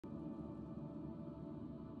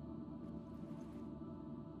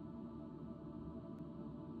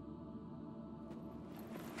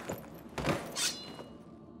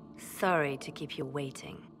Sorry to keep you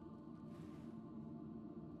waiting.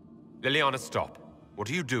 Leliana, stop. What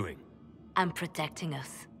are you doing? I'm protecting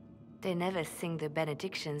us. They never sing the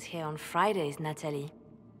benedictions here on Fridays, Natalie.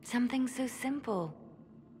 Something so simple.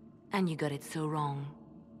 And you got it so wrong.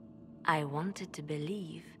 I wanted to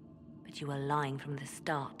believe, but you were lying from the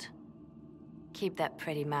start. Keep that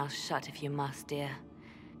pretty mouth shut if you must, dear.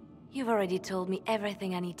 You've already told me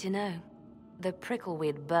everything I need to know. The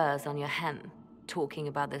prickleweed burrs on your hem, talking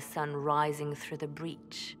about the sun rising through the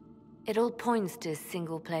breach. It all points to a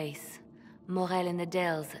single place. Morel in the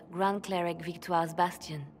Dales, Grand Cleric Victoire's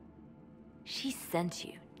bastion. She sent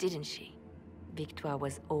you, didn't she? Victoire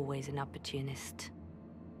was always an opportunist.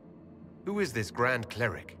 Who is this Grand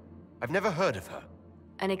Cleric? I've never heard of her.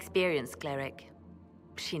 An experienced cleric.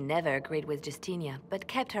 She never agreed with Justinia, but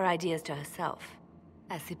kept her ideas to herself.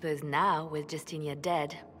 I suppose now, with Justinia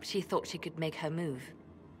dead, she thought she could make her move.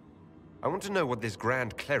 I want to know what this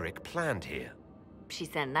Grand Cleric planned here. She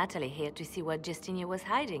sent Natalie here to see what Justinia was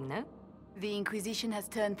hiding, no? The Inquisition has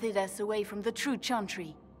turned Thidas away from the true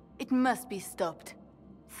Chantry. It must be stopped.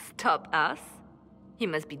 Stop us? You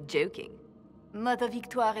must be joking. Mother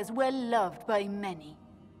Victoire is well loved by many.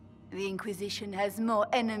 The Inquisition has more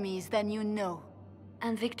enemies than you know.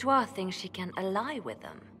 And Victoire thinks she can ally with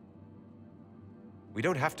them. We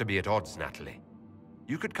don't have to be at odds, Natalie.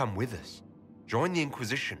 You could come with us. Join the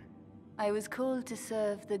Inquisition. I was called to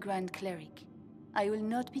serve the Grand Cleric. I will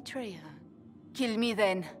not betray her. Kill me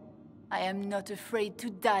then. I am not afraid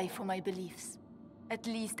to die for my beliefs. At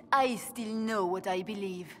least I still know what I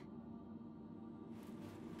believe.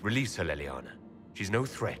 Release her, Leliana. She's no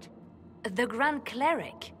threat. The Grand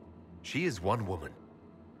Cleric? She is one woman.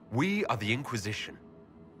 We are the Inquisition.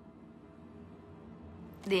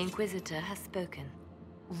 The Inquisitor has spoken.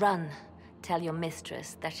 Run. Tell your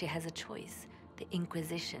mistress that she has a choice. The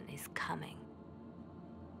Inquisition is coming.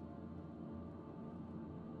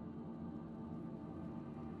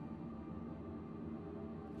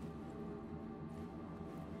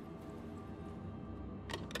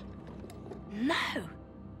 No!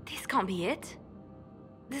 This can't be it.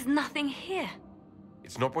 There's nothing here.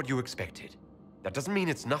 It's not what you expected. That doesn't mean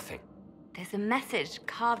it's nothing. There's a message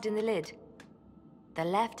carved in the lid. The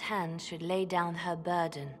left hand should lay down her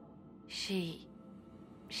burden. She's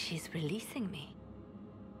releasing me.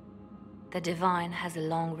 The Divine has a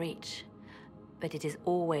long reach, but it is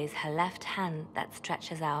always her left hand that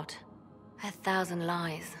stretches out. 1,000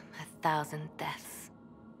 lies, 1,000 deaths.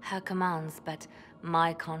 Her commands, but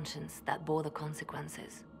my conscience that bore the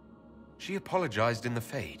consequences. She apologized in the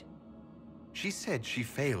Fade. She said she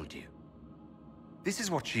failed you. This is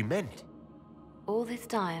what she meant. All this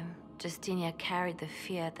time, Justinia carried the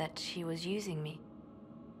fear that she was using me.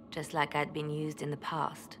 Just like I'd been used in the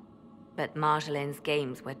past. But Marjolaine's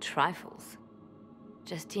games were trifles.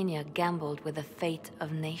 Justinia gambled with the fate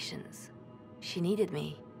of nations. She needed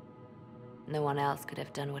me. No one else could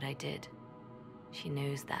have done what I did. She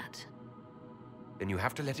knows that. Then you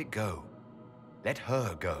have to let it go. Let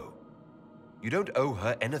her go. You don't owe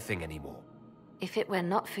her anything anymore. If it were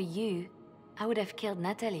not for you, I would have killed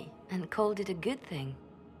Natalie and called it a good thing.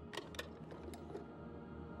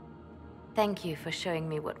 Thank you for showing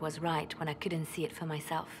me what was right when I couldn't see it for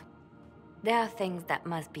myself. There are things that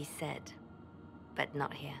must be said, but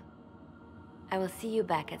not here. I will see you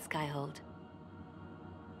back at Skyhold.